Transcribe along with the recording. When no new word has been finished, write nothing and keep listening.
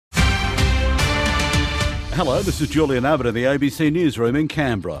Hello, this is Julian Abbott in the ABC Newsroom in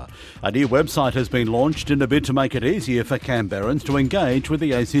Canberra. A new website has been launched in a bid to make it easier for Canberrans to engage with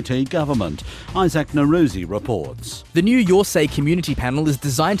the ACT government. Isaac Naruzzi reports. The new Your Say community panel is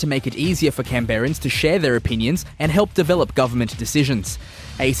designed to make it easier for Canberrans to share their opinions and help develop government decisions.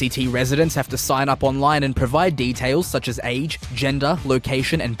 ACT residents have to sign up online and provide details such as age, gender,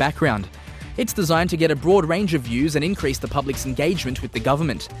 location and background. It's designed to get a broad range of views and increase the public's engagement with the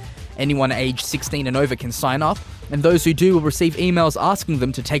government. Anyone aged 16 and over can sign up, and those who do will receive emails asking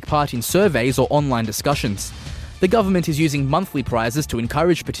them to take part in surveys or online discussions. The government is using monthly prizes to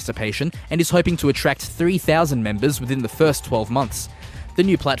encourage participation and is hoping to attract 3,000 members within the first 12 months. The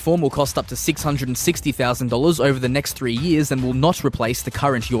new platform will cost up to $660,000 over the next 3 years and will not replace the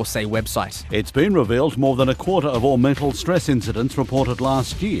current Your Say website. It's been revealed more than a quarter of all mental stress incidents reported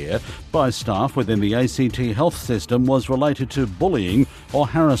last year by staff within the ACT health system was related to bullying or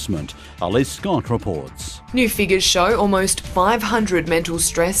harassment. Elise Scott reports. New figures show almost 500 mental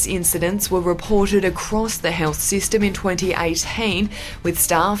stress incidents were reported across the health system in 2018, with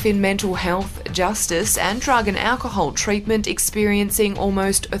staff in mental health, justice and drug and alcohol treatment experiencing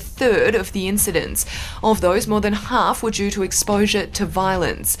almost a third of the incidents. Of those, more than half were due to exposure to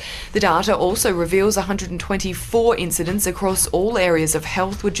violence. The data also reveals 124 incidents across all areas of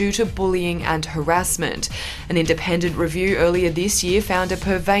health were due to bullying and harassment. An independent review earlier this year found a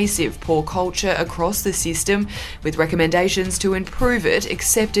pervasive poor culture across the system, with recommendations to improve it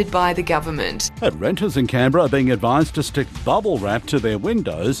accepted by the government. And renters in Canberra are being advised to stick bubble wrap to their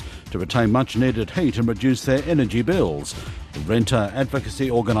windows to retain much needed heat and reduce their energy bills. The renter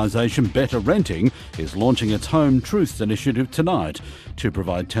advocacy organisation Better Renting is launching its Home Truths initiative tonight to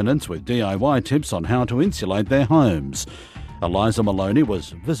provide tenants with DIY tips on how to insulate their homes. Eliza Maloney was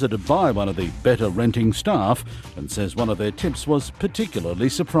visited by one of the Better Renting staff and says one of their tips was particularly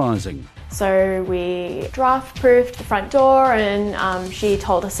surprising. So we draft-proofed the front door and she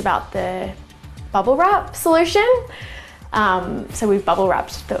told us about the bubble wrap solution. So we've bubble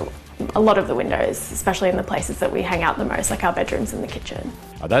wrapped a lot of the windows, especially in the places that we hang out the most, like our bedrooms and the kitchen.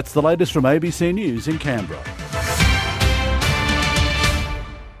 That's the latest from ABC News in Canberra.